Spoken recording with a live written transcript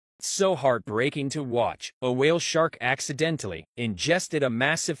so heartbreaking to watch. A whale shark accidentally ingested a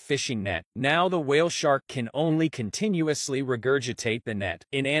massive fishing net. Now the whale shark can only continuously regurgitate the net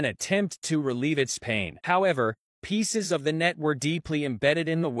in an attempt to relieve its pain. However, pieces of the net were deeply embedded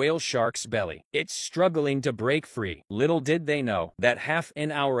in the whale shark's belly. It's struggling to break free. Little did they know that half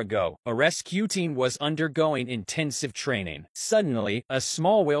an hour ago, a rescue team was undergoing intensive training. Suddenly, a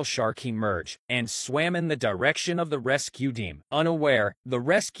small whale shark emerged and swam in the direction of the rescue team. Unaware, the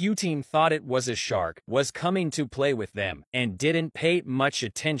rescue team thought it was a shark was coming to play with them and didn't pay much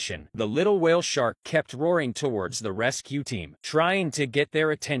attention. The little whale shark kept roaring towards the rescue team, trying to get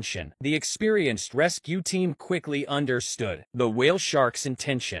their attention. The experienced rescue team quickly understood the whale shark's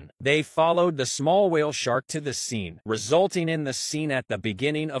intention. They followed the small whale shark to the scene, resulting in the scene at the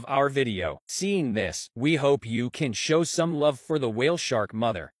beginning of our video. Seeing this, we hope you can show some love for the whale shark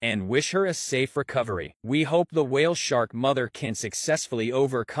mother and wish her a safe recovery. We hope the whale shark mother can successfully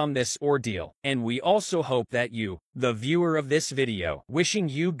overcome this ordeal, and we also hope that you, the viewer of this video, wishing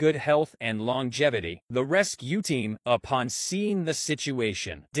you good health and longevity. The rescue team, upon seeing the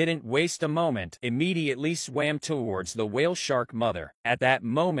situation, didn't waste a moment, immediately swam towards the whale shark mother. At that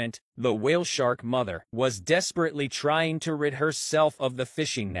moment, the whale shark mother was desperately trying to rid herself of the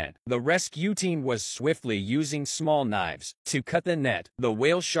fishing net. The rescue team was swiftly using small knives to cut the net. The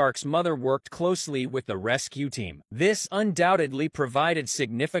whale shark's mother worked closely with the rescue team. This undoubtedly provided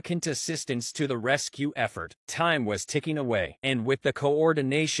significant assistance to the rescue effort. Time was ticking away, and with the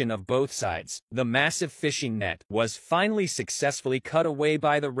coordination of both sides, the massive fishing net was finally successfully cut away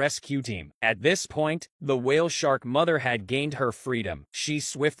by the rescue team. At this point, the whale shark mother had gained her freedom. She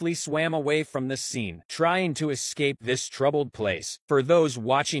swiftly swam away from the scene, trying to escape this troubled place. For those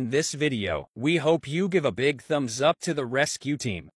watching this video, we hope you give a big thumbs up to the rescue team